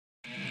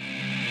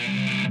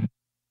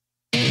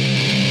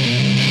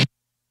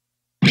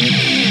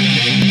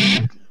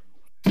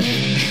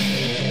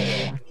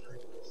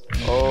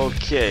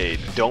Okay,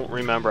 don't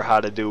remember how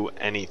to do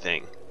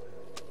anything.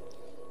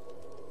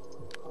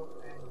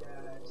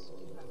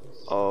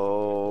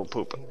 Oh,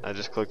 poop. I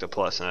just clicked a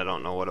plus and I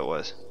don't know what it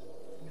was.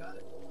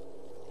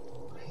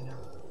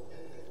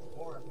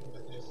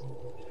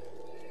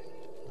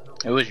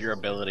 It was your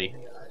ability.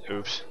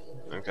 Oops.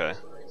 Okay.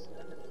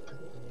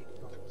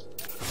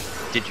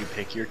 Did you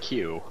pick your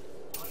Q?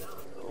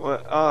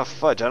 What? Oh,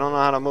 fudge. I don't know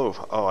how to move.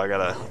 Oh, I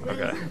gotta.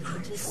 Okay.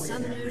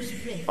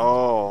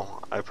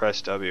 Oh, I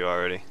pressed W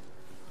already.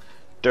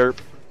 Derp.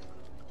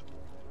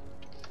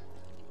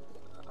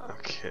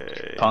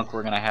 Okay. Punk,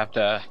 we're gonna have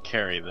to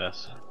carry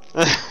this.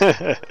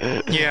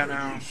 Yeah,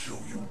 no.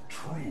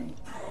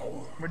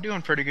 We're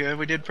doing pretty good.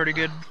 We did pretty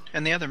good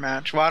in the other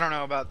match. Well, I don't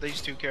know about these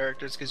two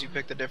characters because you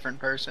picked a different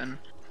person.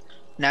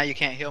 Now you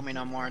can't heal me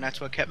no more, and that's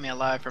what kept me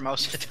alive for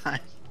most of the time.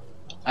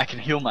 I can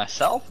heal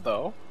myself,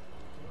 though.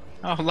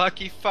 Oh,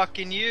 lucky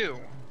fucking you.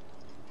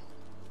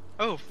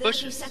 Oh,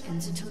 30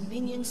 seconds until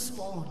minions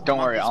spawn. Don't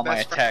worry, Monkey's all my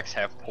best friend. attacks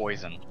have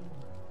poison.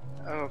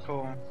 Oh,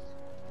 cool.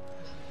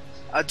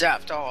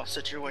 Adapt to all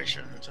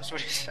situations. That's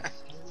what he said.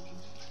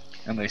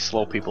 And they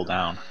slow people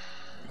down.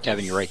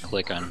 Kevin, you right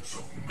click on.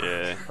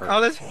 Yeah.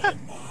 Oh, that's...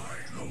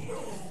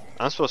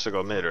 I'm supposed to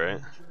go mid, right?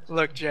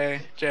 Look,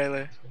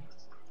 Jaylee.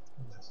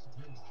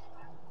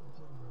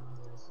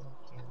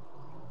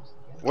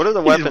 What are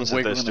the weapons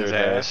that this wiggling his dude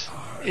has?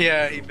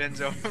 Yeah, he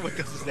bends over,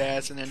 wiggles his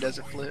ass, and then does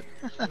a flip.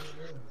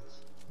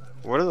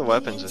 What are the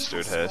weapons this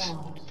dude has?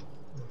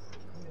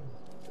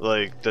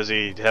 Like, does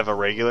he have a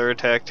regular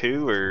attack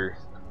too, or?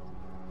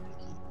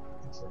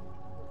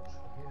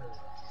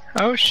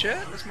 Oh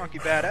shit, this monkey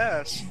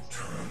badass.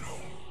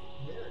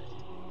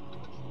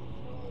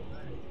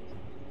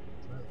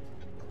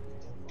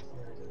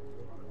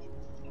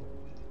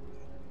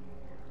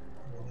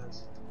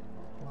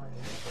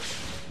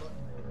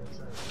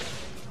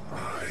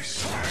 I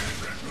stand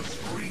at the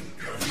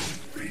brink of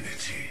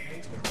infinity.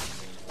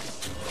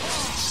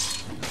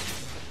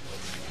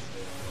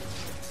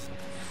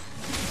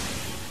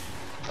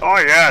 Oh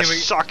yeah, Then we,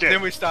 suck it!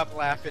 Then we stop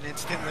laughing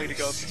instantly to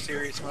go to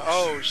serious mode.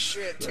 Oh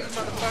shit, two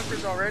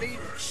motherfuckers already?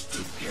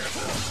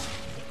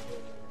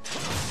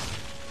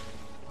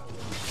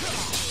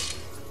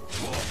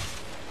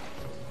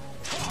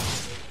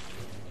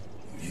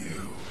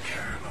 You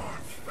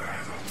cannot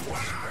fathom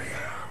what I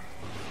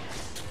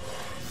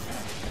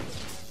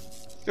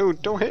am.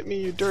 Dude, don't hit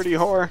me, you dirty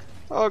whore!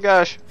 Oh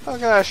gosh! Oh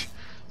gosh!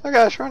 Oh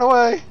gosh! Run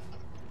away!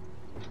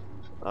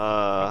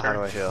 How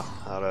do I heal?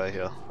 How do I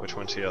heal? Which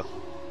one's heal?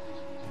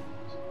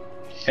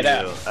 Hit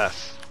Heal F.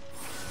 F.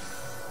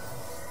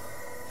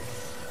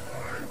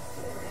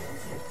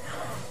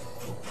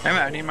 Hey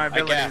man, I need my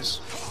abilities.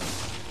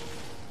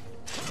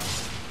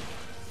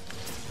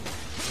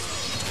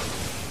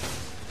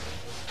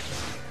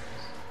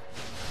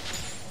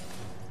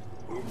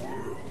 The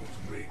world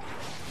may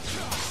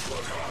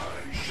but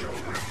I shall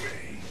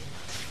remain.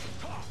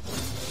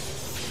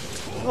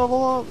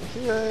 Level up!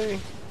 Yay!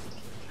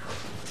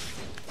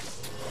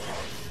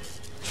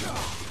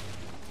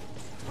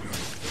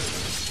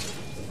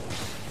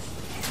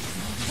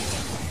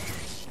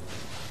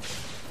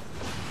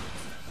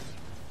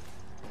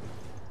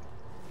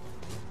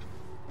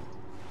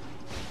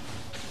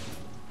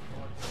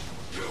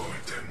 Your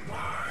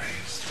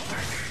demise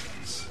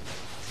beckons.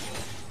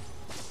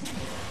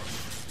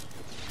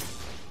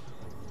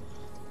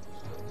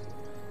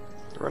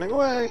 Running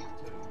away!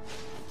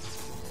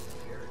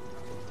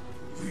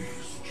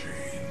 These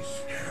chains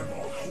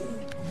cannot hold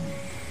me.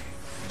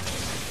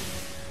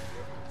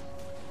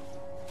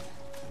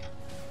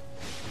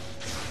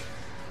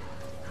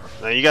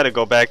 Now you gotta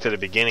go back to the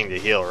beginning to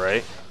heal,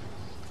 right?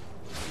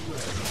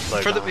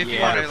 Like, For the, if you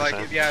want it, like,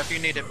 100%. if you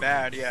need it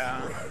bad,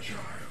 yeah.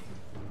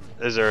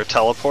 Is there a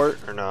teleport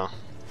or no?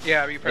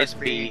 Yeah, you press It's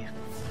B. B.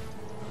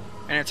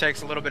 And it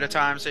takes a little bit of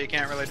time, so you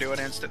can't really do it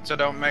instant. So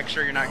don't make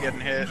sure you're not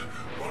getting hit.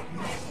 But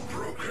not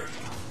broken.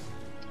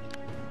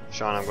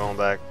 Sean, I'm going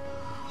back.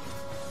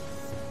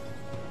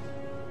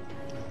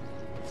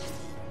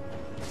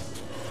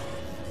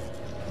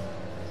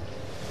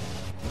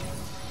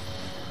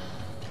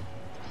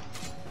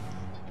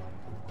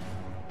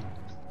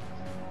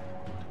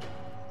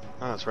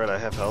 Oh, that's right, I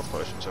have health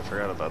potions, I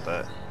forgot about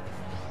that.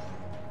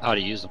 How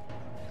to use them.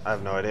 I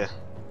have no idea.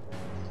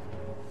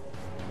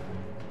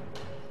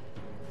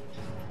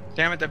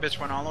 Damn it, that bitch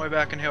went all the way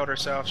back and healed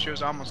herself. She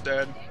was almost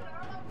dead.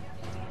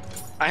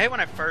 I hate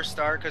when I first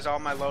start because all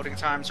my loading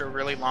times are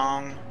really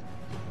long.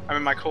 I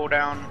mean, my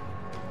cooldown.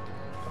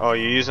 Oh,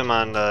 you use them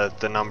on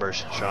the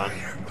numbers, Sean. I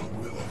am the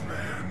will of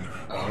man.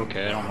 Oh,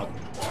 okay, I don't know.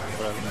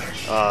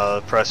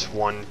 Whatever. Press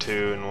 1,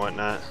 2, and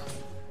whatnot.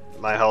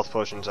 My health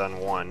potion's on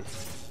 1.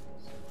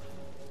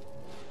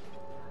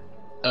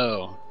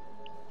 Oh,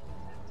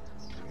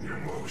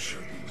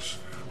 Emotions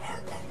are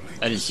only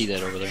I didn't see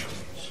that over there.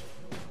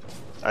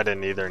 I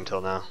didn't either until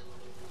now.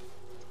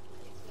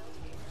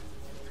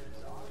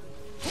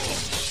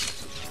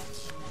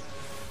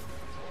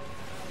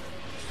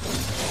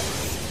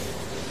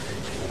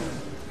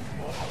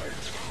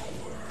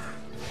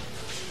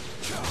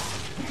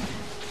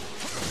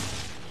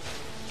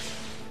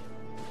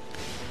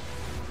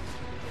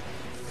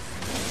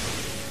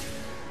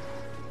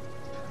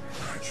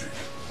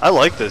 I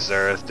like this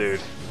Zareth,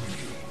 dude.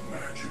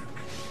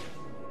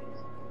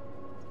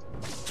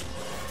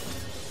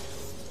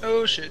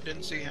 Oh shit,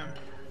 didn't see him.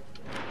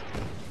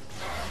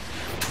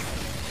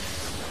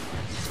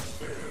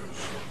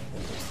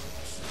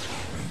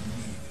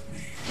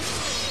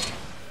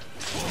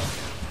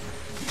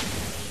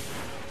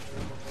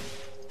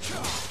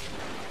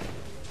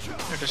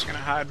 They're just gonna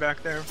hide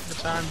back there for the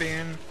time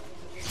being.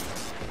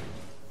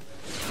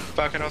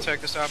 Fuck it, I'll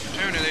take this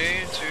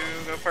opportunity to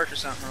go purchase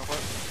something real quick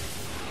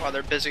while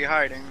they're busy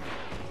hiding.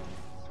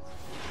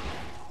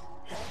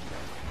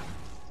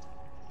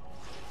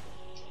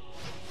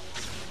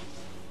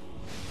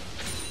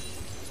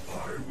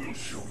 I will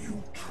show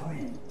you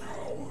true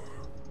power.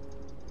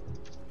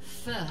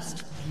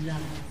 First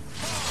blood.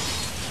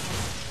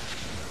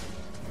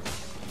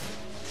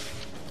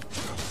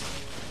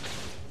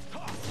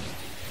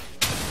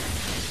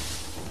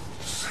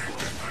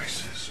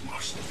 Sacrifices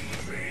must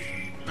be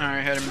made.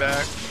 Alright, heading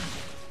back.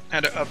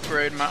 Had to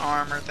upgrade my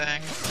armor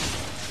thing.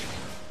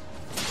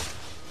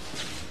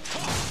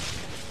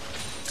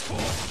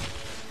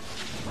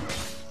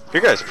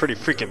 Your guy's pretty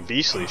freaking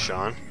beastly,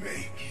 Sean.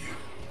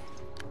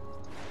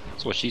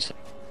 That's what she said.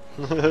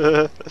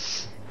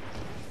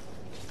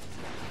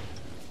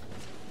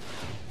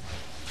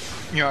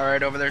 You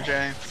alright over there,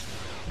 Jay?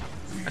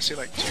 I see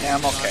like two. Yeah,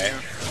 I'm on okay. you.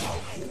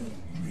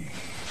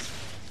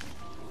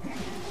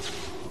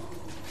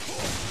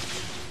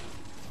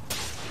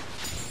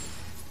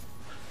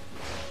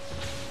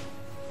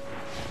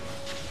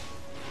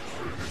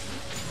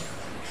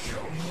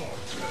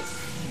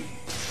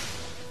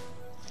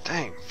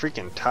 Dang,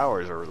 freaking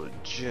towers are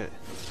legit.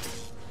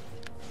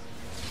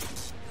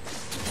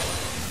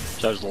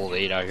 There's a little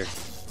 8 out here.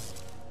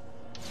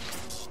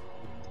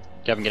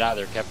 Kevin, get out of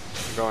there, Kevin.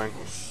 I'm going.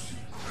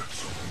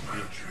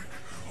 Magic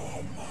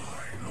are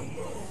mine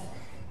alone.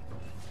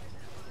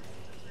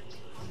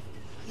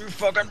 You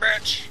fucking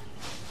bitch!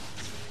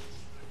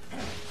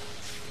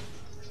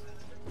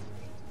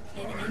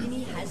 An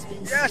enemy has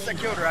been Yes, I slain.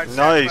 killed her. I Nice,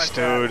 sacrificed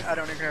that. dude. I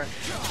don't even care.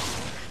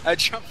 I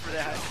jumped for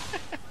that.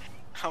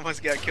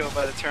 Almost got killed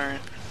by the turret.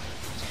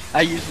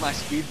 I used my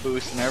speed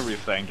boost and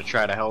everything to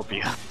try to help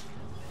you.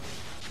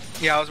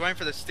 Yeah, I was waiting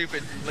for the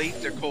stupid leap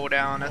to cool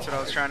down. That's what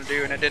I was trying to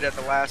do, and it did at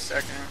the last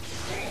second.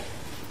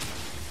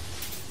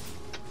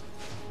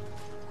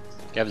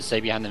 Kevin, stay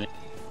behind the.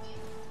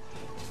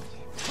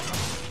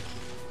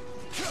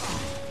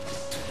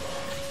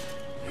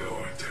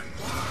 Your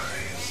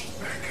demise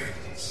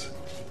beckons.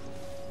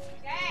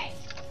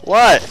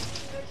 What?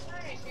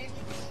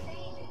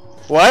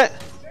 What?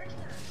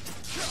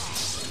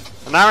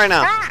 Not right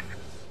now.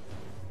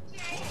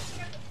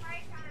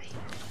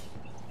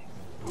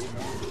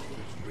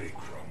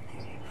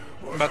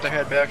 I'm about to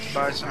head back to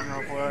buy something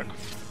real quick.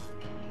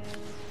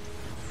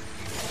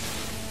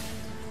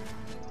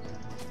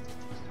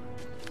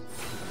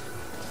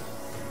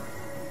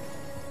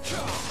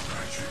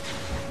 Magic.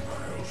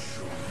 I'll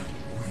show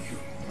you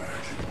real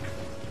magic.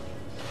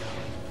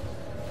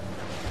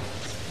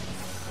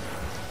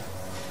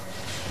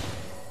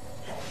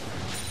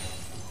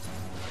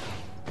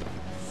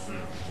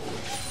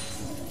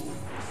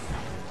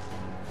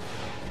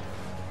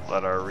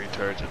 Let our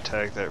retards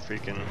attack that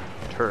freaking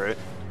turret.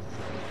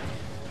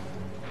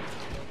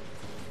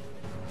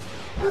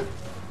 An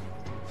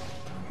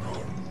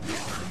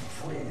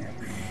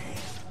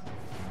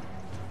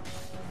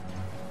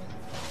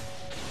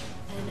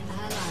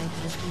ally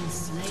has been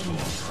slain.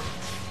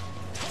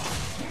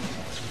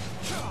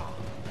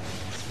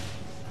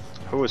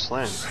 Who was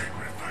slain?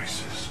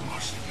 Sacrifices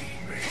must be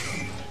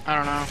made. I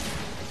don't know.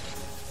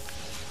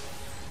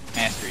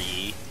 Master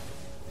Yi.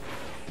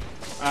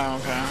 Oh,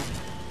 okay.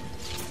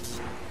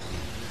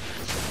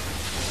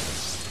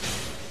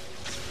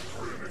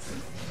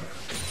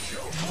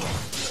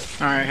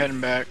 Alright, heading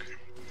back.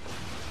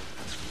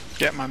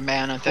 Get my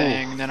mana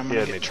thing, then I'm He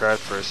gonna had me get...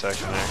 trapped for a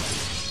second there.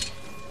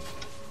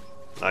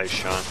 Nice,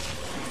 Sean.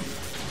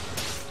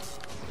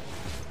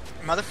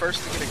 Am I the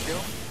first to get a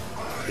kill?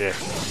 Yeah.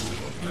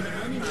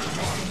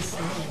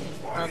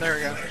 Oh, there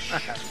we go.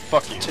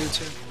 Fuck you.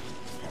 2-2.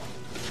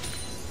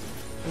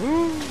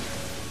 Woo!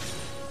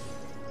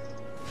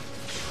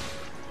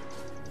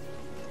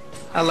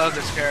 I love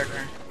this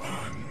character.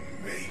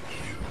 Unmake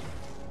you.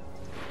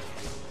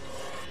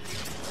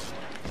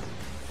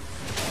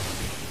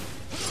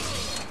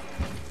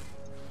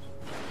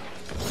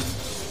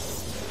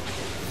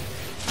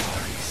 I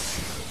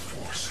see the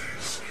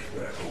forces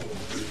that hold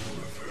the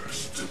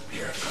universe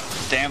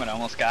together. Damn it, I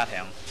almost got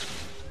him.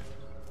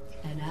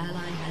 An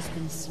ally has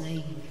been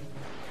slain.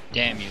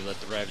 Damn you, let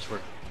the rabbits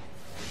work.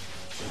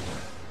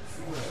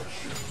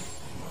 Flesh and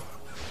blood,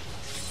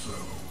 so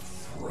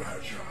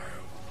fragile.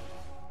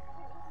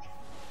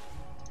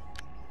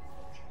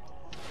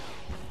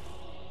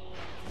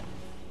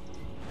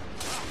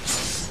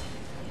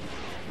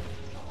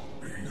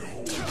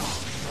 Behold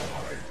my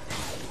power.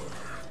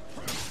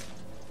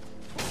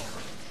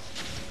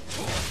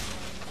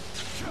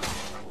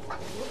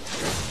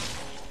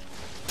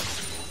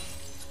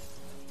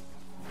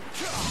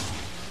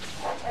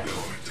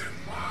 Your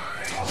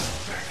demise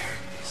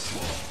beckons.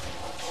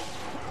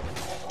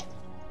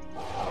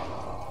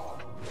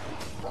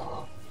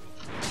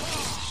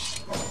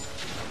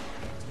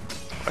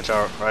 Watch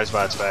out,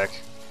 Risebot's back.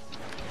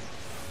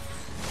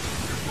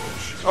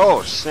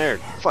 Oh,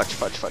 snared. Fudge.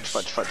 Running.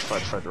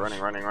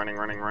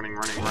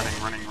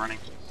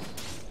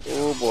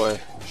 Oh boy.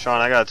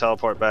 Sean, I gotta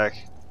teleport back.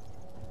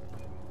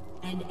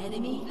 An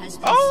enemy has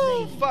been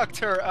Oh, slain. fucked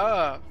her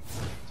up.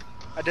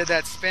 I did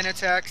that spin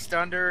attack,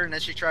 stunned her, and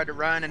then she tried to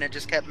run, and it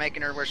just kept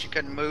making her where she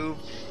couldn't move.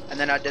 And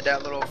then I did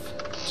that little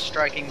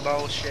striking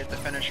bow shit to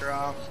finish her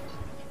off.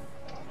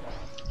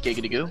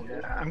 Giggity goo.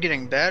 I'm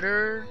getting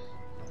better.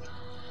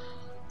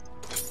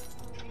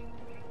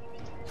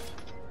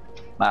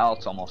 My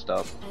ult's almost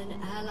up.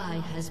 An ally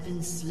has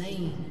been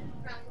slain.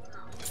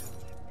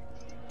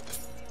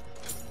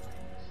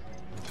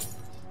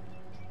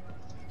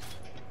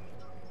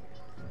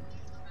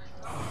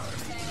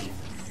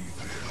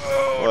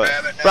 Oh, What?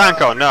 damn it, no.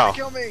 Bronco, no.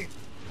 Kill me.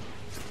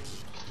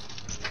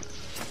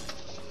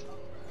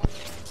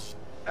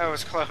 That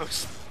was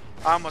close.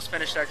 I almost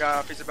finished that guy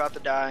off. He's about to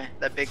die.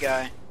 That big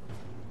guy.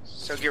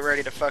 So get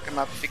ready to fuck him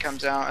up if he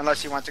comes out.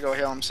 Unless he wants to go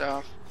heal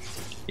himself.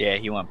 Yeah,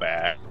 he went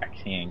back.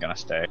 He ain't gonna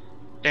stay.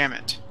 Damn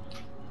it.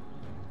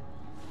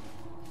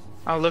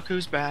 Oh, look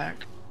who's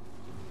back.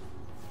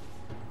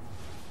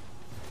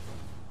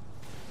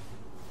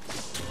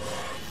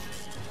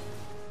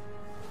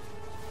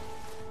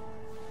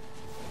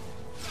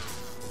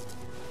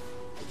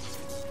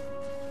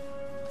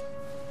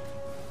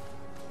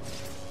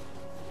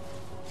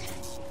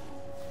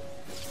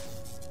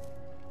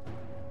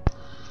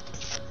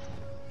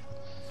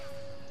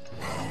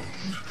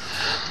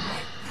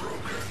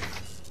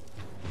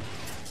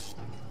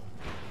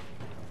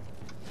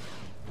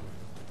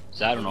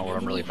 So I don't know what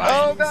I'm really Oh,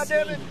 buying. god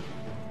damn it.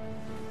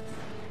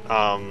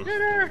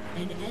 Get her.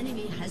 An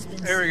enemy has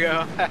been There we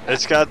go.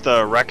 It's got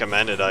the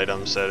recommended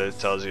items that it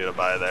tells you to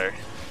buy there.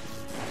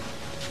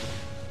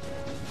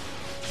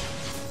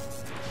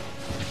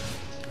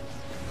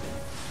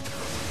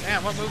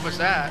 Damn, what move was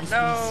that?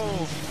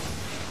 No.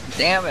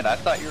 Damn it! I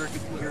thought you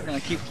were gonna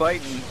keep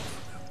fighting.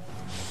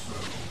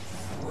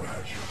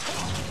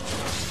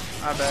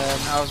 My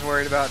bad. I was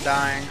worried about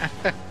dying.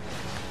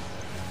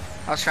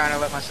 I was trying to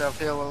let myself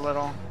heal a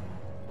little.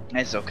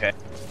 It's okay.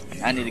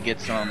 I need to get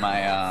some of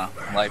my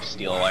life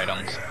steal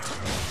items.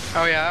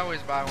 Oh yeah, I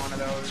always buy one of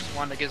those.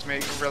 One that gives me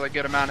a really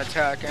good amount of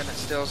attack and it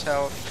steals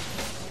health.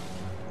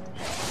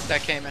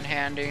 That came in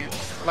handy.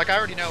 Like, I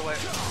already know what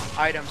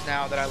items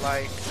now that I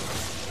like.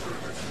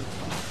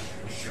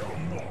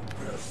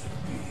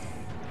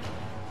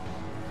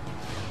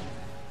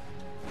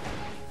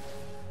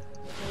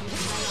 An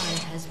ally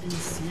has been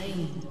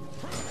slain.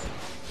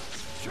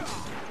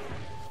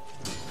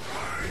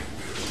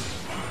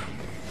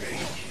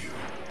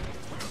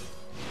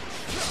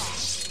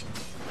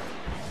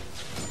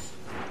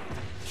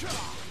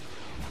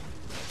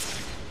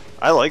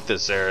 I like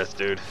this Zareth,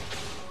 dude.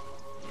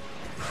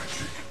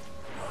 Magic.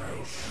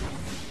 I'll show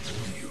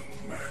you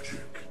real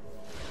magic.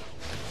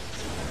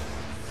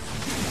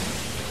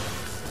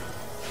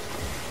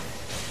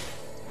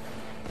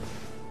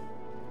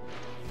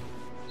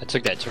 I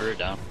took that turret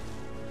down.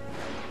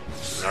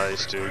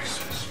 Nice, dude.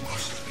 Sacrifices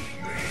must be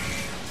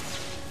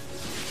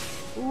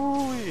made.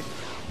 Ooh.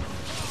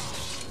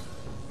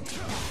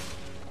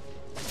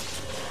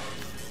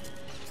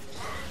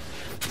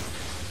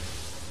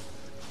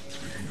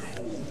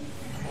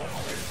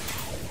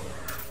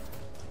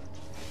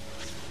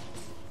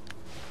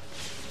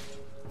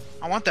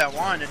 I want that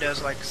one that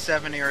does like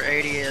 70 or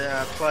 80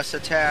 plus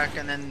attack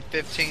and then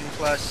 15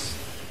 plus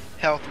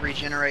health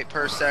regenerate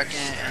per second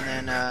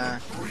and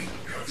then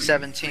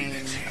 17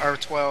 or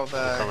 12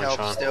 Coming, health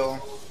Sean.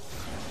 still.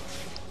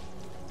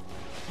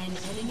 An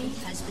enemy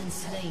has been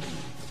slain.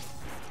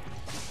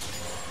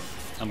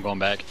 I'm going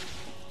back.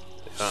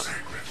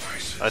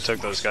 Sacrifices I took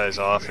those guys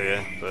off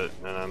here, but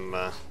then I'm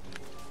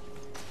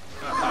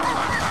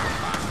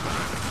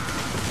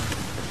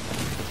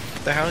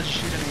The hell did you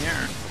shoot in the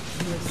air?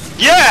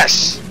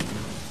 Yes!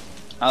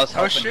 I was Oh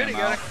helping shit, he him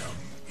got out.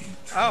 it.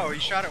 Oh, you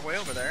shot it way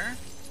over there?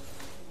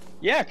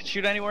 Yeah, I could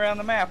shoot anywhere on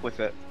the map with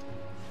it.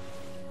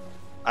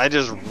 I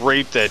just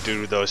raped that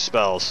dude with those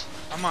spells.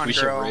 Come on, We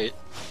should girl. rate.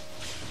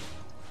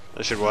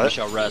 I should We what?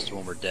 shall rest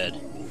when we're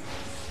dead.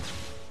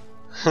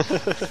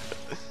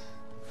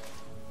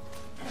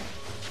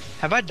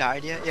 Have I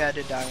died yet? Yeah, I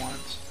did die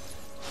once.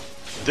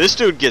 This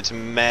dude gets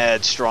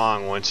mad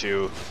strong once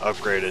you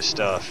upgrade his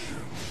stuff.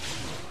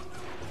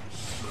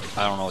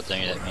 I don't know what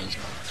any of that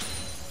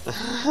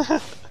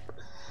means.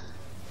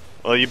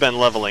 Well, you've been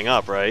leveling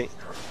up, right?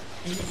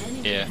 An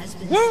enemy Yeah. has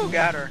been Woo! slain.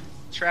 Got her.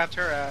 Trapped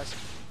her ass.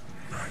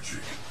 magic.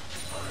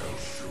 I'll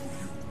show you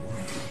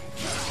real.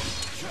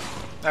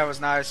 That was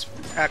nice.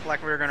 Act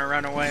like we were gonna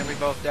run away and we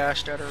both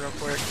dashed at her real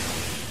quick.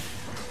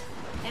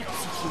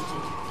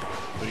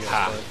 Executed.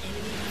 Ha.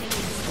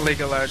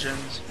 League of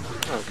Legends.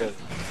 Oh, good.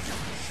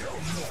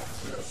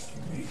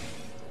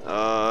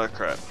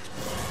 Crap.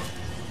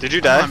 Did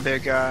you Come die? on,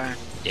 big guy.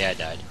 Yeah, I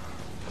died.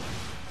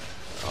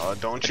 Oh,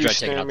 don't I you tried taking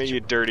snare out me, the you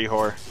dirty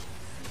whore.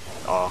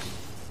 Oh.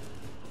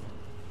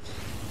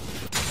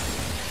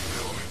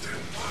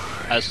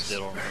 I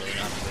still don't really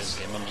know how to play this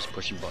game. I'm just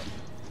pushing button.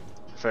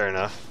 Fair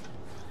enough.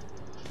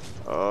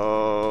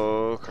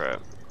 Oh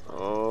crap.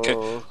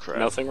 Oh crap.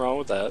 Nothing wrong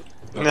with that.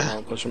 Nothing wrong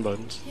with pushing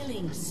buttons.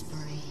 Killing spree.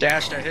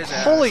 Dashed at his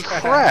ass. Holy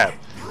crap!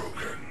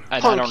 I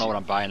Punk. don't know what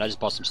I'm buying. I just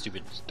bought some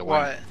stupid door.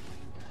 What?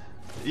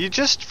 You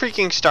just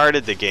freaking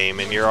started the game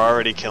and you're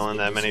already killing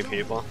that many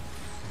people.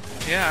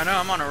 Yeah, I know.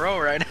 I'm on a roll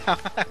right now.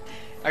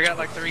 I got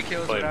like 3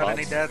 kills Playing without bots?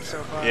 any deaths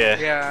so far. Yeah.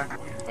 Yeah.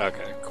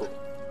 Okay, cool.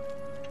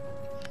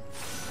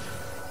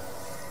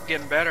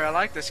 Getting better. I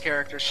like this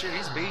character. Shit,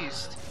 he's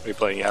beast. Are you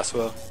playing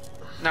Yasuo?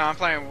 No, I'm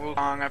playing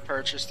Wukong. I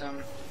purchased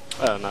him.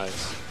 Oh,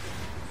 nice.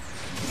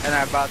 And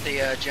I bought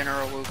the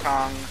General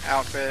Wukong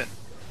outfit.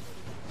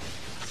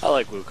 I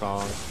like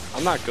Wukong.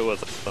 I'm not good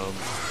with them,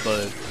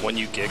 but when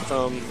you gig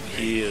them,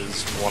 he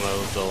is one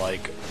of the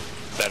like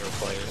better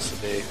players to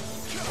be.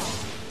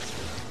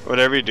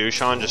 Whatever you do,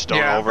 Sean, just don't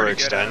Yeah, I'm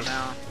pretty good at it overextend.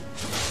 now.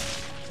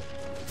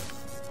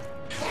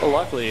 Well,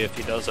 luckily, if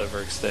he does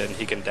overextend,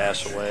 he can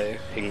dash away.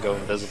 He can go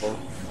invisible,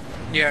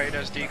 Yeah, he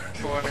does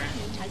decoy.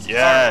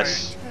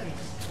 Yes!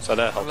 so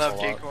that I helps love a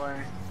lot. decoy.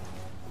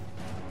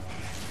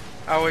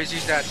 I always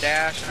use that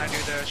dash and I do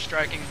the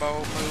striking bow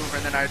move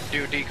and then I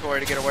do decoy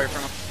to get away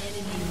from him.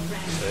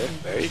 See,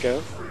 there you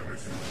go.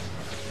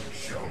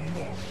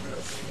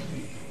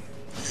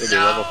 You'll be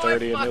level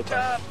 30 in no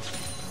time. Up.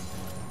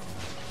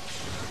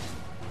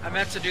 I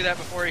meant to do that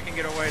before he can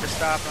get away to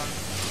stop him.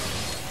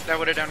 That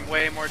would have done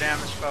way more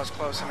damage if I was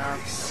close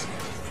enough.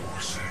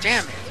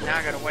 Damn it, now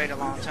I gotta wait a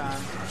long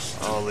time.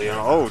 Oh,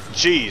 Leona. Oh,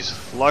 jeez.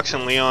 Lux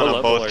and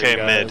Leona both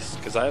came mid.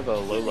 Because I have a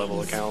low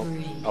level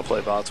account. I'll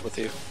play bots with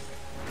you.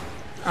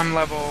 I'm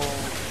level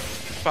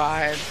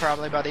 5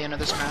 probably by the end of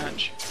this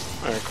match.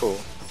 Alright, cool.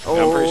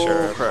 Oh, I'm pretty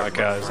sure crap. my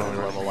guy's only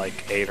level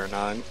like 8 or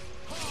 9.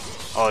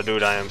 Oh,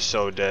 dude, I am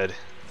so dead.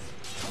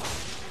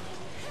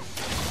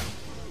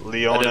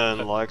 Leona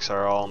and Lux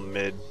are all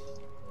mid.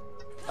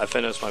 I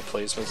finished my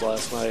placements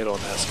last night on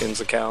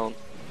Eskin's account.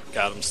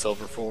 Got him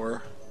silver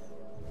 4.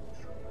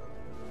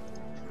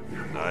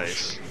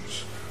 Nice.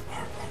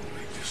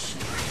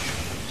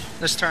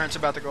 This turn's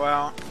about to go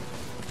out.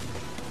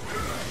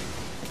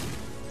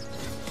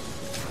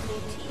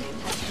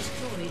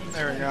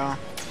 There we go.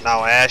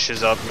 Now Ash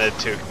is up mid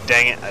too.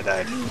 Dang it, I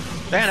died.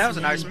 Man, that was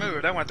a nice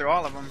move. That went through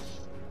all of them.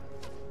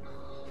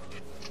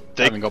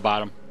 They- Have him go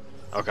bottom.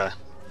 Okay.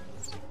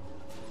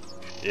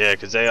 Yeah,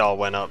 because they all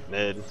went up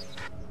mid.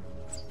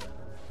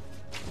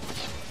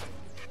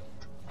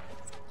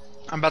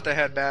 I'm about to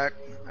head back.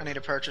 I need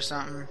to purchase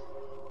something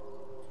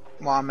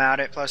while I'm at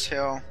it, plus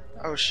heal.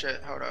 Oh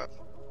shit, hold up.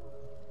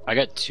 I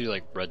got 2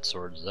 like red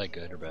swords. Is that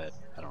good or bad?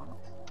 I don't know.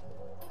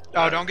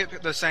 Oh, don't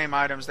get the same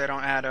items. They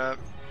don't add up.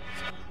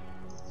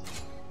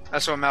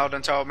 That's what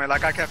Meldon told me.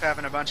 Like, I kept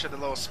having a bunch of the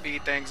little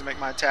speed things to make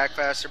my attack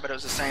faster, but it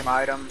was the same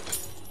item.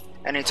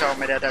 And he told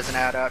me that doesn't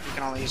add up. You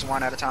can only use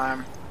one at a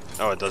time.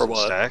 Oh, it doesn't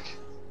what? stack?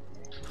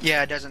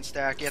 Yeah, it doesn't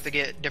stack. You have to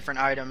get different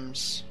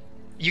items.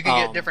 You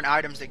can get different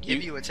items that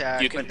give you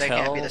attack, you can but they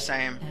can't be tell- the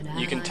same.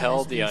 You can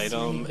tell the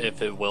item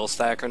if it will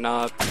stack or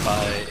not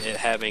by it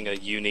having a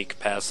unique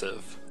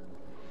passive.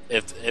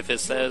 If it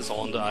says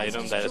on the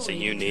item that it's a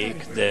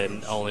unique,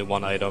 then only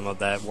one item of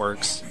that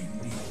works.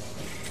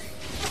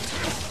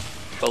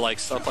 But like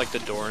stuff like the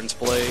Doran's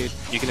Blade,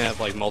 you can have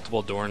like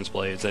multiple Doran's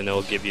Blades and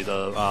it'll give you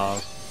the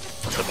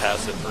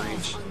passive for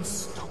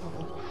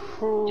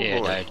each. Yeah,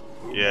 I died.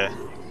 Yeah.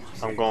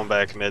 I'm going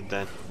back mid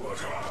then.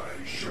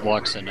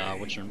 Lux and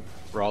which one?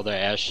 Were all the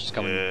Ash is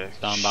coming Yeah.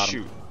 down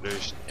bottom. Shoot.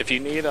 There's, If you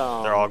need they're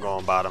all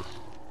going bottom.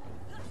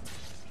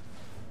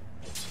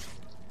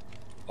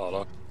 hold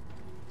on.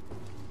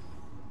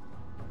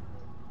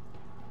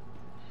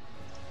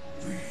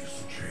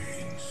 These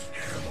chains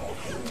cannot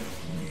hold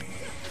me.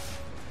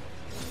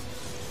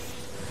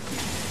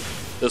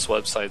 This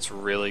website's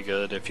really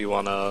good if you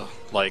wanna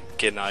like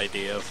get an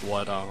idea of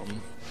what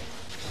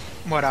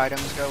What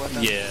items go with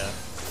them? yeah.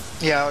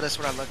 Yeah, well, that's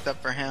what I looked up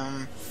for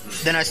him.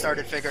 Then I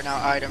started figuring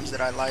out items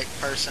that I like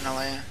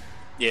personally.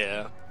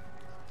 Yeah.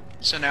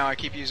 So now I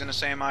keep using the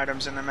same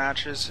items in the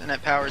matches, and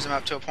it powers him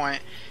up to a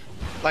point.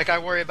 Like, I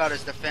worry about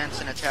his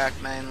defense and attack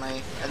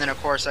mainly, and then of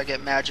course I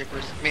get magic,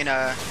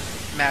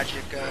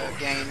 magic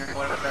gain or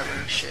whatever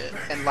shit,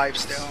 and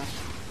lifesteal.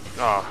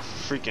 Oh,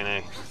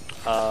 freaking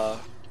A.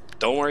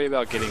 Don't worry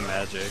about getting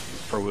magic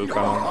for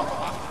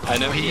Wukong. I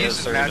know He he has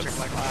uses certain magic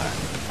like that.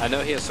 I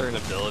know he has certain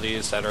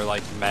abilities that are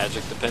like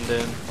magic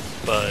dependent,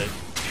 but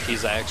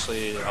he's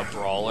actually a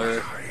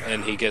brawler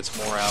and he gets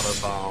more out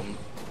of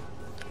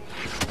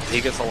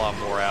he gets a lot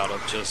more out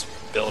of just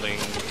building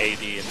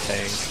AD and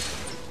tank.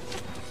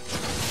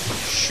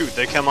 Shoot,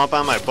 they come up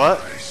on my butt?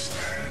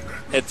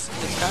 It's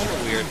kind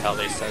of weird how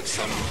they set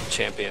some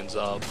champions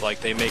up. Like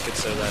they make it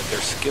so that their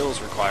skills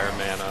require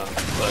mana,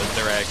 but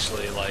they're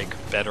actually like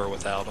better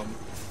without them.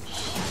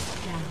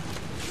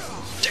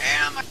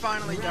 Damn, I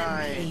finally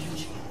died.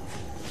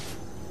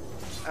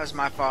 That was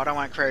my fault. I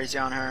went crazy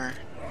on her.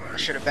 I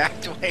should have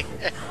backed away.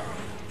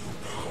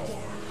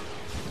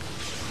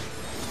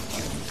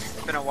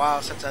 It's been a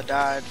while since I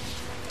died.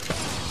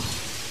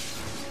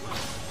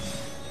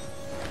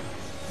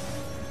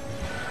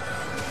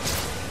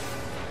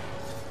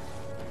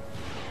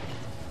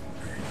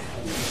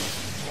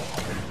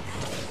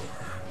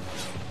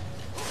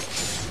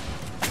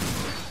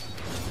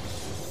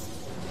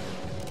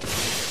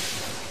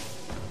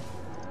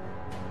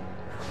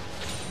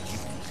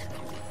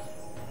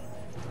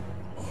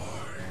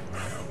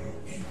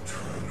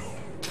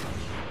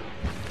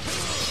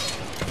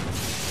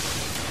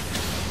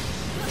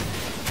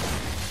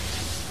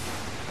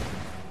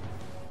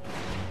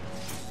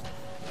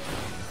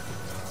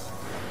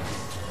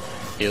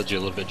 Healed you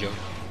a little bit, Joe.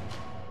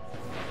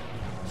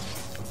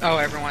 Oh,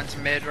 everyone's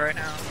mid right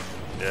now.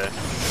 Yeah.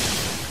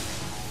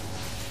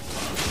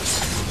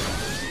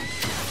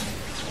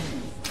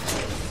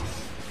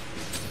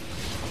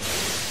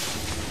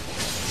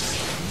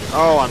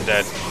 Oh, I'm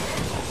dead.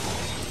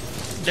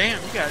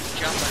 Damn, you got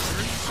jumped by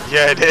 3.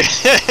 Yeah, I did.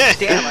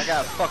 Damn, I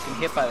got fucking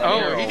hit by that Oh,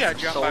 arrow. he got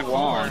jumped so by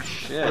long. 4.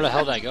 Shit. Where the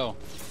hell did I go?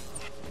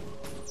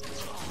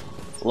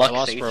 Luck I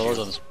lost saved where I you. was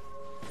on this.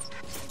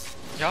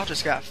 Y'all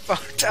just got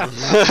fucked up.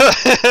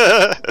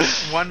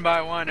 One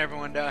by one,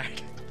 everyone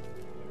died.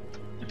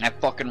 That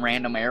fucking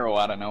random arrow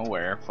out of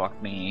nowhere. Fuck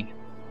me.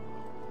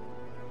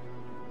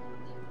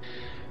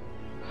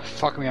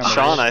 Fuck me on the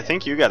Sean, wrist. I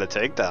think you got a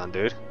takedown,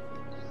 dude.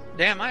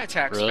 Damn, my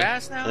attack's Really?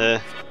 fast now?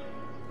 Yeah.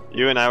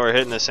 You and I were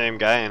hitting the same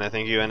guy, and I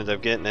think you ended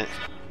up getting it.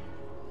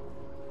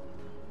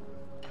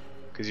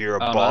 Because you're a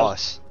No,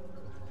 boss.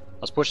 I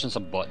was pushing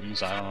some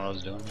buttons. I don't know what I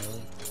was doing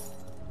really.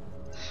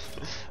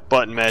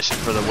 Button mashing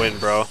for the win,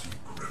 bro.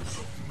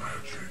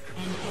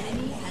 An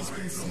enemy has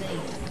been slain.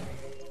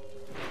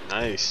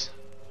 Nice.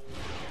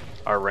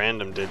 Our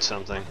random did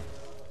something.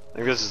 I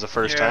think this is the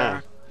first Yeah.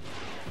 time.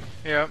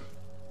 Yep.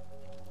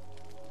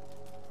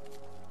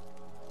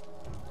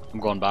 I'm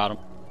going bottom.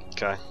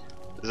 Okay.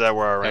 Is that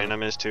where our Yeah.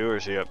 random is too, or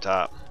is he up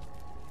top?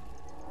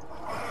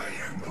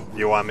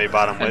 You want me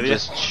bottom I with you?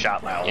 just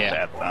shot my ult Yeah.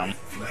 at them.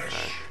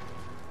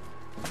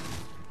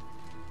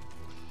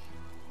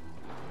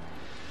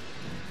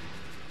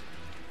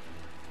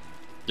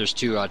 There's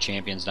 2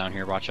 champions down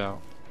here. Watch out.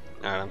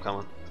 Alright, I'm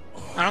coming.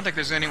 I don't think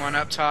there's anyone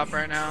up top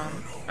right now.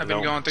 I've been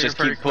Nope. going through Just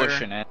pretty keep clear.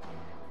 pushing it.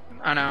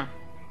 I know.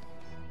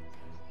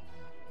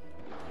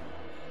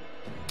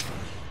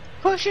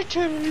 Push it to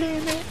the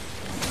limit.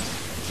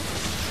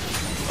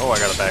 Oh, I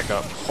gotta back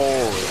up.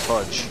 Holy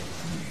fudge.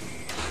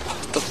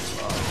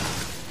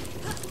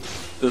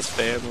 This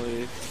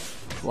family,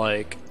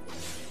 like,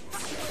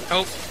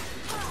 Oh,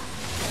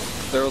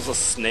 there was a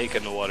snake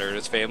in the water, and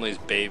his family's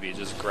baby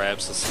just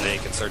grabs the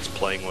snake and starts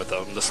playing with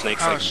him. The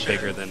snake's Oh, like shit.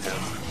 bigger than him.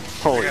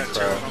 I Holy got 2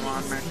 crap. of them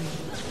on me.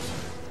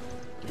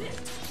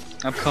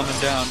 I'm coming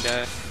down,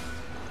 guy.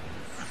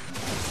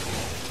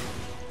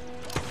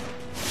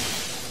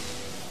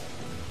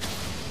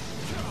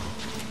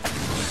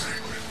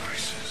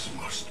 Sacrifices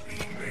must be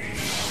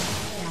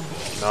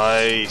made.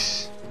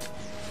 Nice.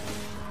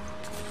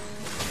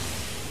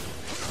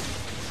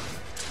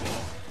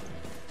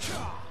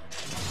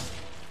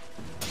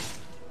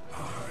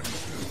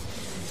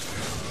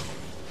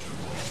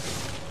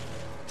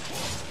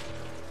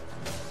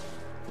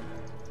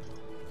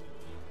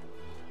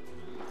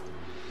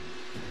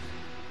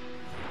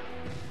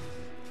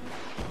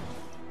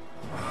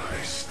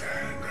 I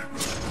stand at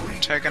the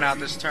brink Taking out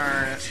this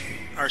turn,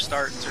 or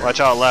starting to. Watch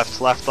out,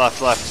 left, left,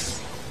 left, left.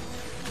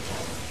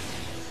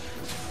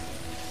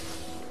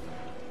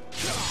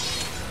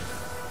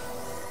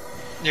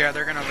 Yeah,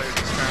 they're gonna lose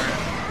this turn.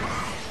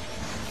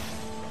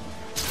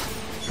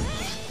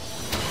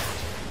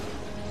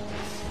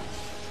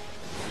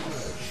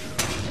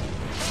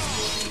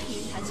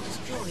 He has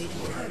destroyed a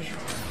turret.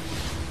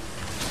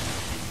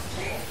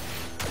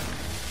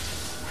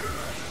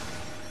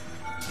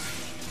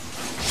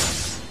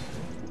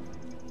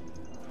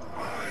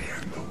 I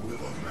am the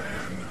will of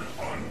man,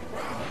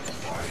 unbound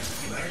by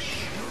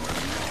flesh.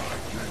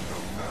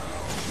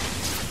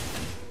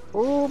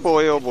 Oh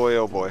boy, oh boy,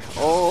 oh boy.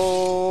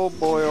 Oh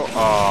boy, oh.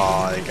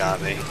 Oh, they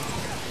got me.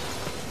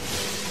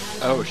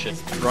 Oh shit.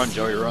 Run,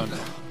 Joey, run.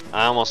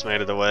 I almost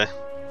made it away.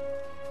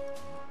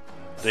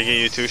 They get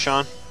you too,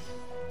 Sean?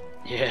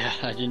 Yeah,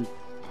 I didn't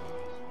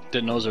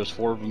know there was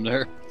 4 of them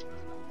there.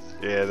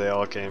 Yeah, they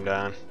all came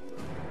down.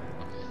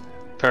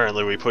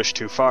 Apparently we pushed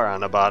too far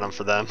on the bottom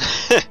for them.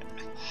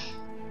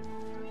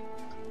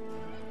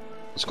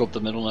 Let's go up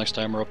the middle next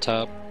time we're up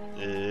top.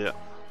 Yeah.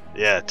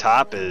 Yeah,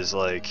 top is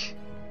like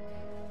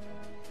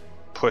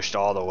pushed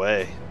all the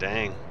way.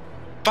 Dang.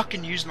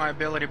 Fucking used my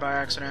ability by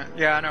accident.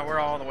 Yeah, I know, we're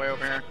all the way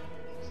over here.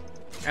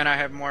 And I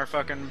have more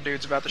fucking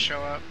dudes about to show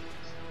up.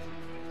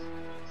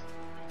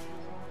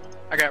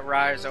 I got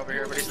Rise over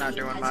here, but he's not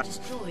doing Has much.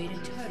 destroyed a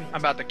turret. I'm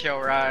about to kill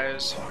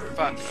Rise.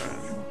 Fuck.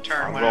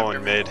 Turn I'm went after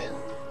going me. mid.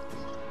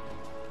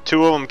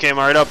 2 of them came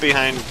right up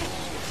behind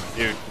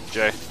you,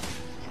 Jay.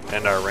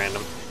 And our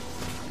random.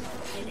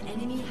 An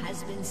enemy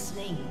has been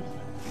slain.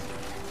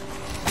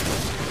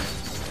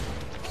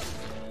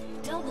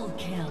 Double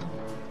kill.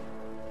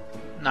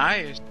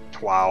 Nice.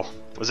 Wow.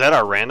 Was that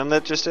our random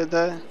that just did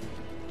that?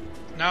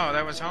 No,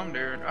 that was home,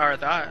 dude. Or I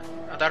thought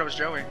it was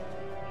Joey.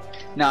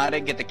 No, I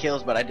didn't get the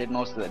kills, but I did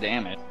most of the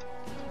damage.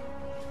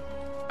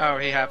 Oh,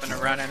 he happened to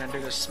run in and do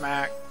the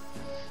smack.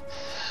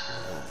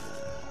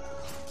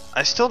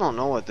 I still don't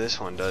know what this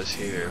one does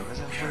here.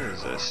 What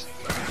is this?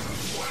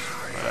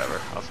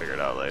 Whatever. I'll figure it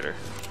out later.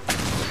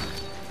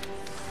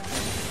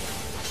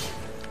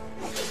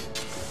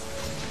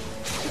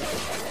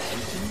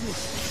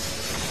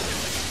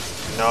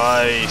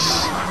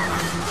 Nice.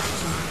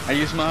 I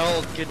use my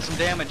ult, get some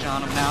damage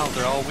on them now.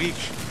 They're all weak.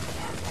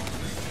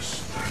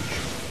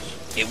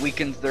 It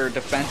weakens their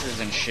defenses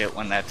and shit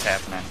when that's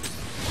happening.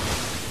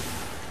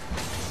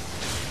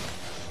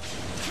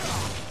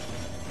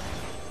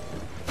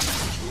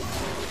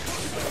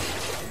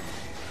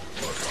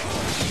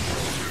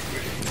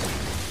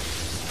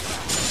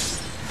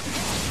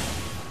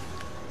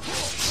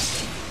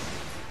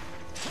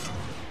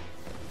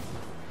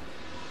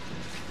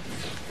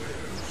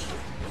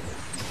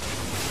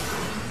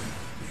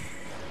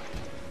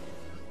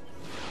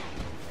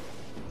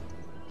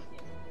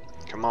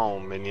 Come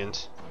on,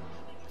 minions.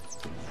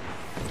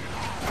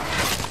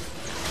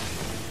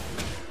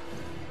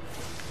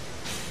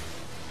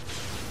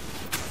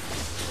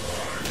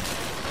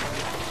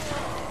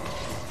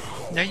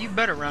 Now you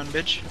better run,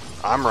 bitch.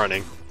 I'm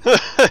running.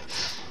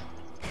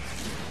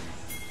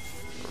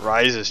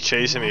 Rise is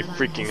chasing me An ally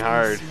freaking has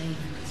hard. been slain.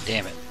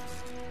 Damn it.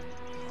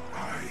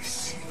 I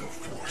see the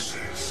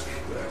forces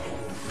that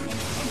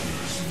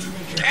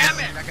Damn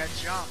it! I got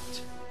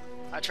jumped.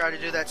 I tried to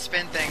do that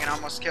spin thing and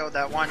almost killed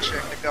that one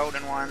chick, the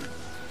golden one.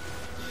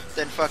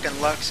 Then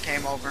fucking Lux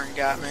came over and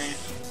got me.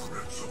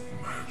 threats of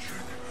magic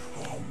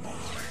are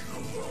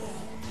mine alone.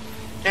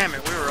 Damn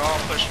it, we were all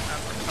pushing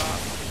up the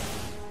top.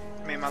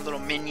 I mean, my little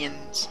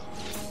minions.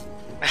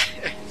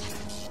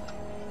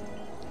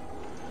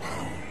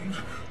 Bound,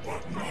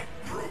 but not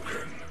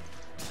broken.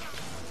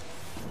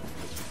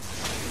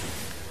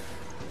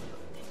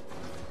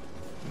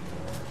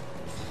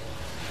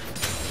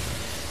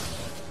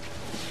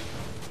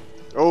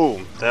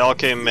 Oh, they all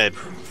came mid.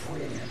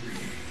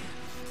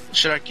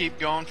 Should I keep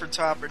going for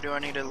top or do I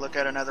need to look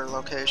at another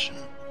location?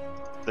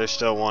 There's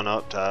still one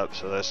up top,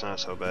 so that's not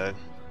so bad.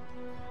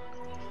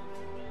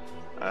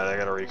 Alright, I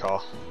got a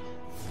recall.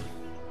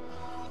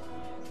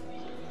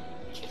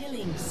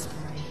 Killing spree.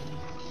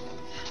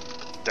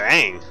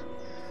 Dang.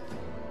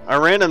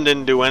 Our random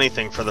didn't do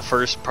anything for the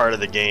first part of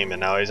the game, and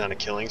now he's on a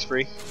killing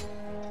spree.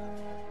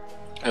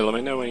 Hey, let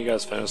me know when you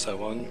guys finish that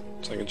one,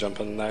 so I can jump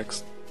in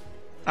next.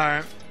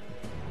 Alright.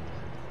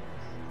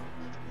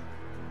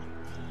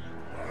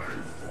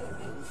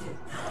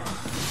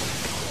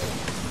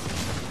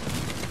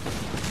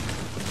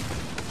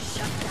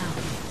 Shut down.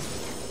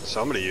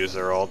 Somebody used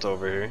their ult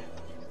over here.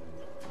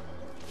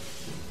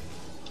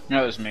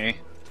 That was me.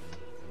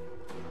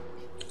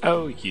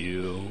 Oh,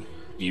 you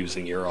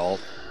using your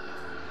ult.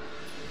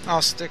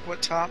 I'll stick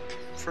with top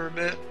for a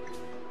bit.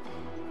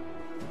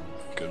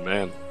 Good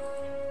man.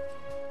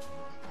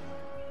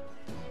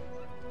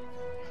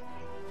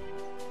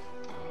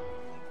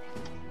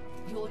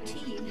 Your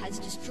team has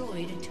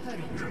destroyed a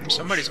turret.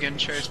 Somebody's getting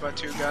chased by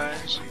two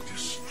guys.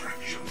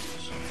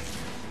 Distractions.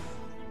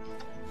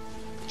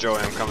 Joey,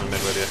 I'm coming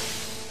mid with you.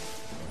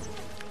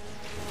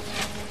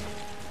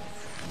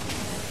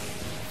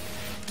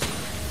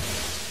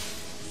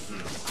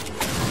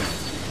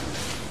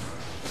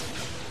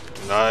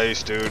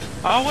 Nice, dude.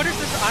 Oh, what is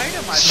this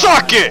item I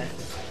Suck bought? it!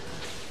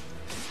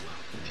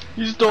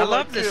 You stole I my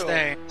love this kill.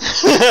 thing.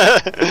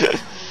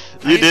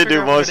 You need to did figure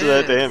do out what most it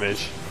of that is.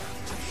 damage.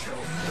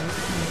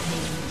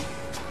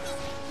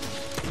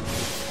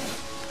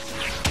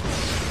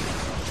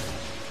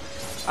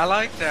 I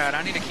like that.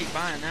 I need to keep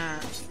buying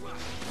that.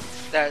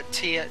 That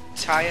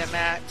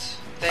Tiamat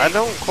thing. I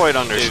don't quite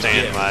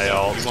understand Dude, my yeah,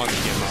 ult. you want to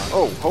get mine.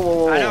 Oh, whoa, whoa,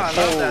 whoa, I know, I love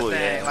that holy.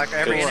 thing. Like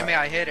every Good. enemy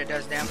I hit, it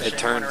does damage It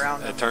to anyone turns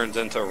around them. it turns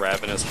into a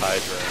ravenous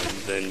hydra, and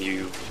then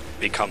you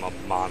become a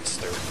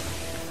monster.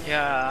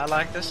 Yeah, I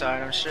like this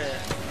item. Shit.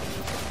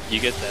 You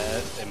get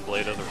that and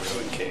Blade of the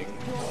Ruin King,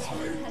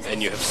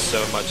 and you have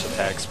so much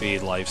attack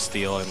speed, life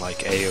steal, and like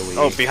AOE.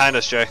 Oh, behind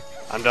us, Jay.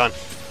 I'm done.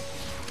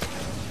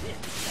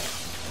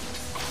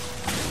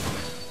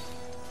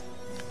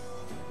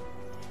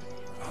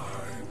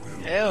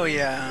 Hell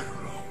yeah.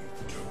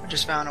 I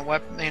just found a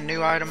weapon, a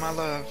new item I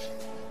love.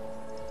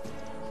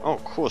 Oh,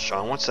 cool,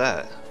 Sean. What's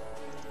that?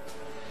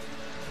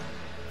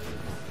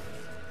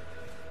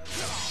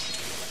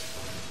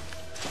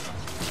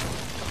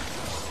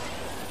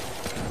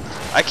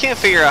 I can't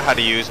figure out how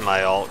to use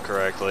my ult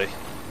correctly.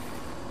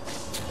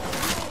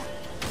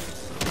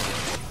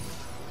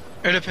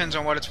 It depends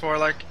on what it's for.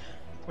 Like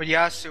with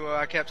Yasuo,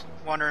 I kept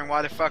wondering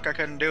why the fuck I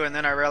couldn't do it, and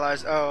then I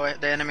realized, oh,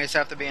 the enemies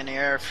have to be in the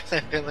air for the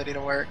ability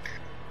to work.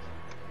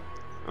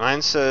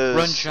 Mine says,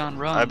 Run, Sean,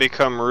 run. I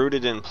become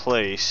rooted in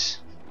place.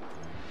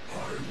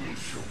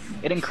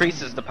 It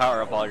increases the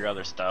power of all your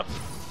other stuff.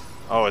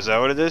 Oh, is that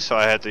what it is? So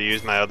I have to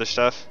use my other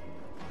stuff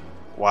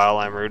while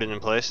I'm rooted in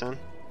place then?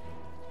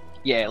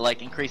 Yeah, it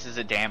like increases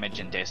the damage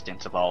and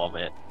distance of all of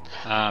it.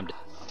 Oh,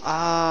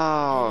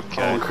 I'll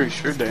okay.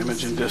 increase your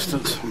damage and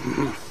distance.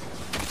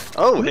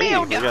 Oh, hey,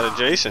 we got a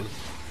Jason.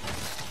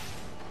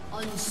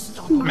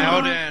 Unstoppable.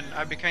 Melden,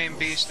 I became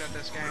beast at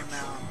this game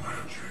now.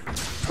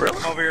 Really?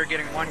 I'm over here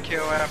getting one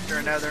kill after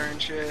another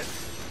and shit.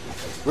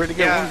 Where'd you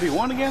get Yeah.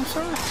 1v1 again,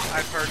 sir?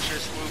 I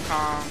purchased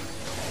Wukong.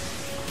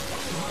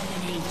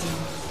 Dominating.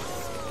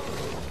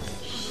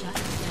 Shut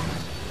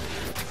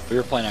down. We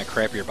were playing on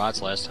crappier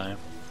bots last time.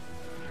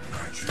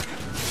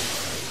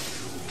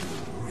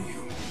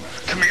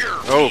 Come here.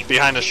 Oh,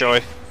 behind us, Joey.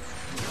 An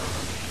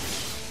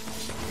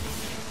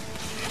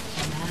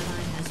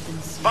ally has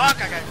been slain. Fuck,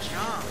 I got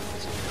jumped.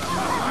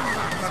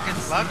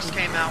 Fucking Lux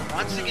came out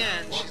once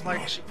again. She's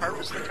like, she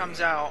purposely comes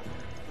out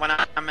when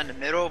I'm in the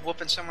middle of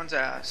whooping someone's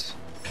ass.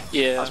 I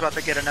Yeah, was about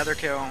to get another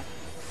kill.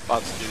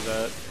 bots do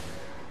that.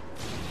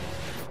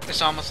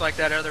 It's almost like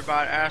that other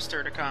bot asked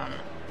her to come.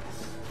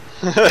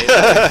 They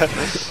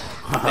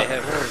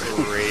have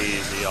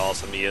crazy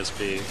awesome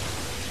ESP.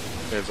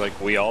 It's like,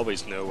 we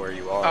always know where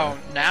you are. Oh,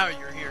 now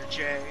you're here,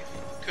 Jay.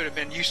 Could have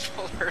been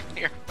useful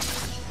earlier.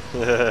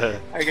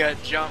 I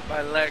got jumped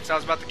by Lex. I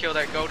was about to kill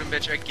that golden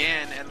bitch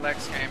again, and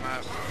Lex came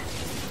up.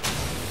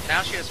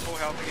 Now she has full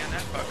health again,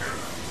 that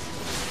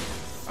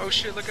fucker. Oh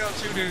shit, look out,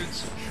 2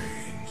 dudes.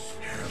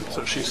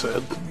 So she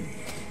said.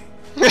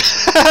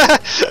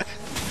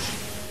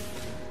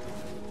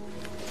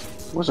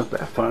 Wasn't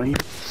that funny?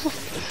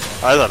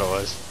 I thought it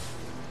was.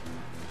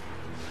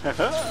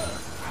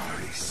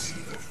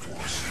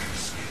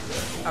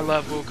 I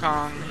love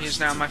Wukong. He's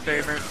now my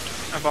favorite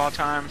of all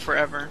time,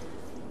 forever.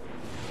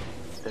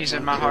 He's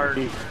in my heart.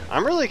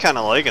 I'm really kind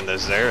of liking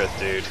this Xerath,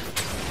 dude.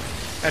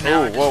 And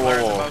now Ooh, I just whoa, whoa,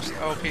 learned whoa. the most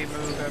OP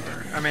move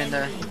ever. I mean,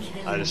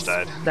 I just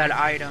died. that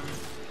item.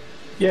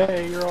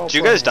 Yay, you're all Did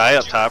you guys playing. die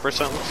up top or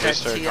something? You That guys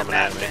started coming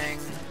at Tiamat me. thing.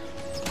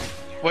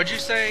 What'd you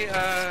say,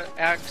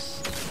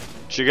 Axe?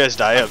 Did you guys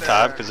die up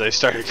top? Because they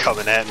started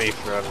coming at me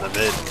from the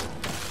mid.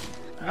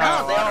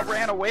 No, they all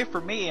ran away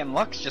from me, and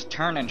Lux just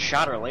turned and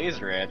shot her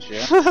laser at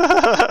you.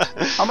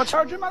 I'm gonna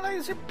charge my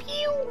laser.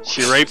 Pew!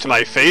 She raped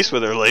my face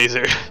with her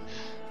laser.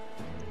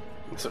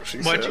 So she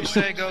What'd said. you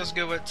say goes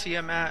good with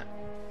Tiamat?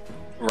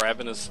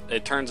 Ravenous.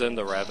 It turns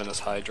into Ravenous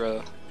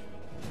Hydra,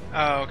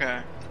 Oh,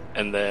 okay.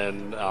 and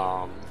then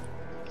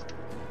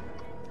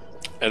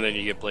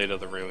you get Blade of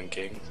the Ruin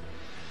King.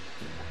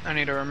 I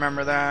need to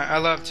remember that. I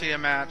love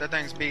Tiamat. That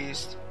thing's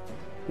beast.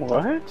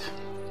 What?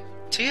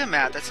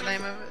 Tiamat, that's the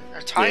name of it?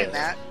 Or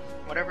Tiamat,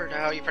 whatever the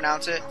hell you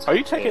pronounce it. Are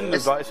you taking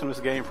Yes. advice from this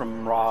game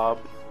from Rob?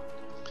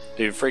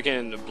 Dude,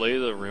 freaking Blade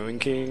of the Ruin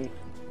King.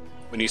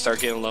 When you start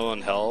getting low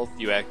on health,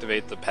 you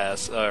activate the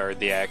pass or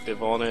the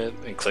active on it,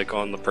 and click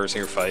on the person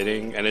you're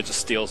fighting, and it just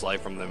steals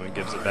life from them and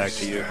gives it back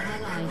to you.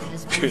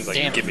 He's like,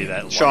 Damn. give me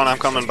that. Sean, life. I'm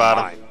coming It's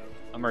bottom. mine.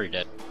 I'm already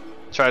dead.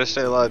 Try to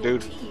stay alive,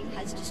 dude.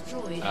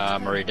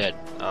 I'm already dead.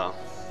 Oh.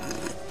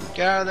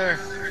 Get out of there.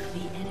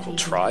 We'll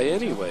try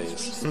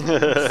anyways.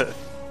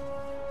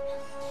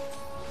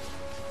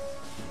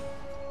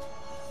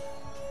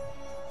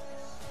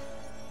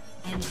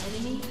 An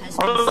enemy has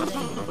been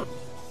slain.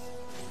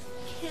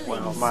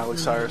 Well, Miley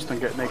Cyrus didn't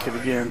get naked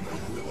again.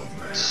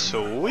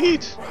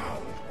 Sweet.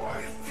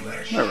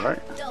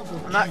 Alright.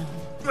 Double I'm not. kill.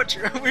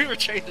 But we were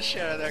chasing the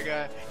shit out of that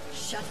guy.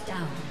 Shut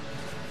down.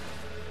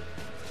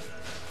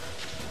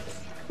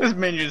 This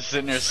minion's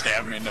sitting there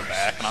stabbing me in the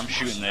back, and I'm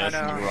shooting this, I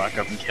and know. you walk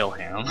up and kill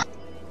him.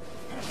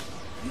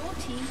 Your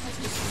team has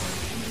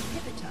destroyed an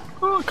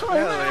inhibitor. Look, Hell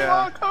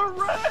yeah. like a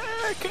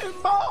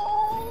wrecking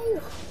ball.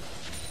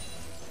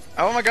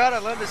 Oh my god, I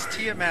love this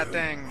Tiamat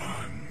thing.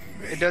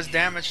 It does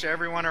damage to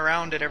everyone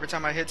around it every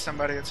time I hit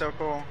somebody. It's so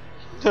cool.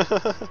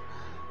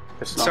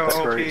 It's not So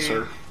that great, OP.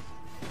 sir.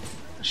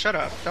 Shut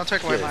up. Don't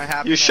take away my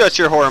happiness. You shut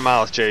your whore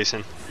mouth,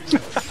 Jason.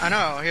 I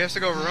know. He has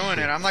to go ruin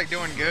it. I'm like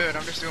doing good.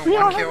 I'm just doing You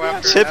one don't kill have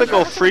after to- Typical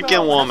another.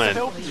 freaking woman.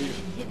 Help you.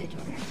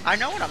 Inhibitor. I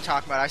know what I'm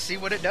talking about. I see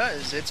what it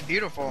does. It's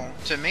beautiful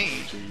to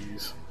me.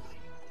 Jeez.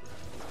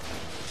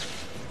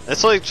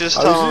 It's like just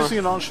I was using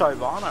it on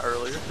Shyvana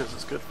earlier because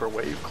it's good for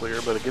wave clear,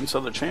 but against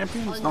other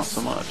champions, not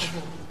so much.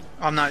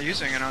 I'm not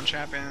using it on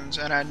champions,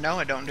 and I know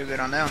it don't do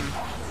good on them.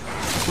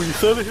 Well, you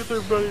said it hit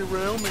everybody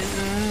around me.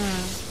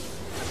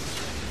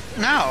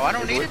 No, I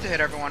don't need it to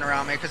hit everyone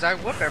around me because I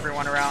whoop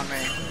everyone around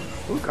me.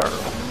 Ooh, girl.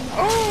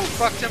 Oh,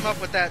 fucked him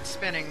up with that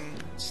spinning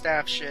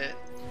staff shit.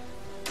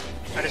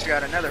 I just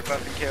got another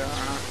fucking kill.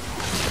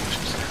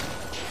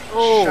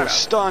 Oh, Shut up.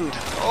 stunned.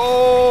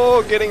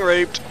 Oh, getting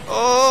raped.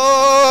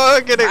 Oh,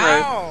 getting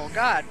raped. Ow!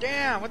 God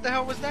damn! What the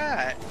hell was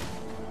that?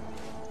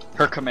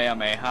 Her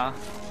Kamehameha.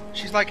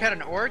 She's like had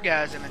an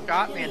orgasm and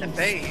got me in the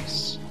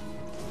face.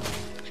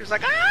 She was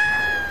like,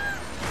 ah!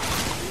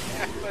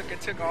 I fucking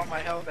took all my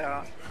health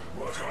out.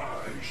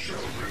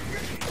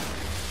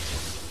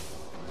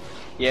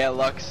 Yeah,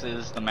 Lux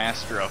is the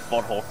master of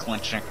butthole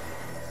clenching.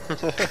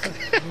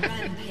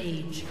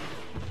 Rampage.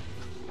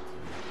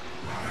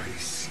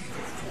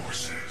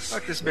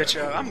 Fuck this bitch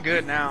up. I'm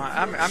good now.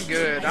 I'm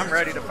good. I'm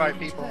ready to fight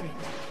people.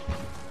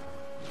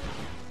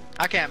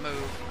 I can't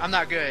move. I'm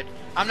not good.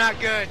 I'm not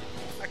good.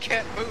 I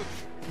can't move.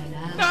 An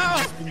ally No!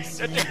 has been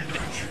slain.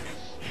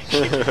 She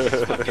did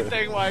this fucking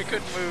thing why I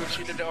couldn't move.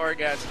 She did the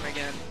orgasm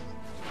again.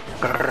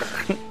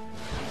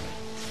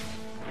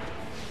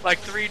 Like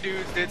 3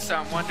 dudes did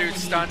something. One dude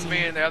stunned me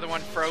and the other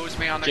one froze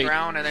me on the Jake.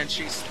 ground and then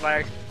she's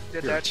like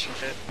did that shit.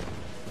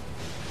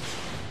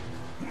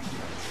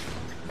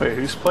 Wait,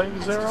 who's playing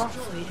Xerath?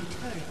 Destroyed a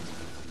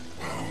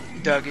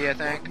turret. Dougie, I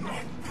think.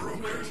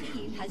 Your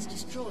team has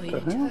destroyed a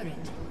Uh-huh. turret.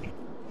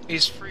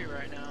 He's free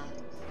right now.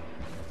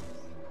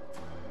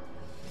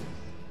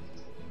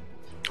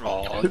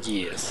 Oh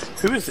yes.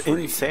 Who is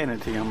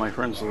Insanity on my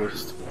friends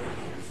list?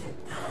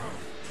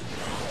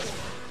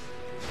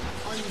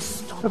 I have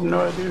Unstoppable.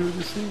 no idea who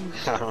this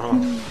is. I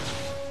don't know.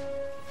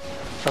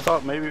 I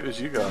thought maybe it was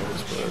you guys,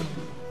 but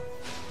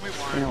We won.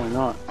 apparently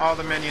not. All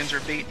the minions are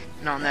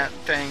beaten on that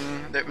thing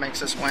that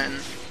makes us win.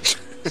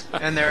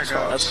 And there it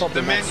goes. That's called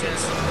the the minions.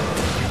 Nexus.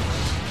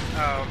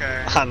 Oh,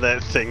 okay. On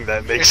that thing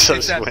that makes It's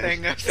us that win.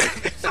 thing that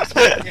makes us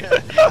win.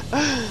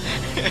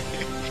 Yeah.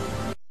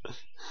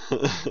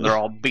 They're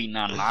all beating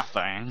on my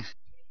thing.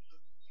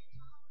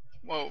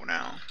 Whoa,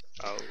 now.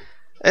 Oh.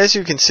 As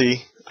you can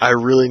see, I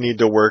really need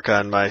to work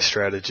on my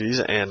strategies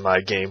and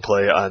my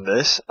gameplay on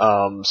this.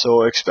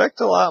 So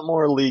expect a lot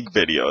more League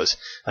videos.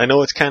 I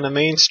know it's kind of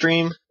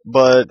mainstream,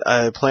 but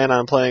I plan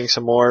on playing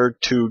some more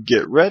to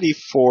get ready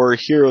for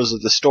Heroes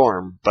of the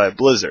Storm by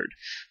Blizzard.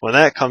 When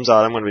that comes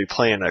out, I'm going to be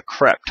playing a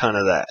crap ton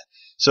of that.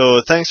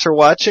 So thanks for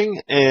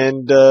watching,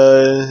 and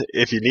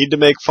if you need to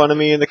make fun of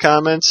me in the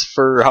comments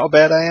for how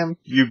bad I am,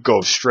 you go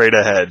straight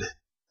ahead.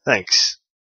 Thanks.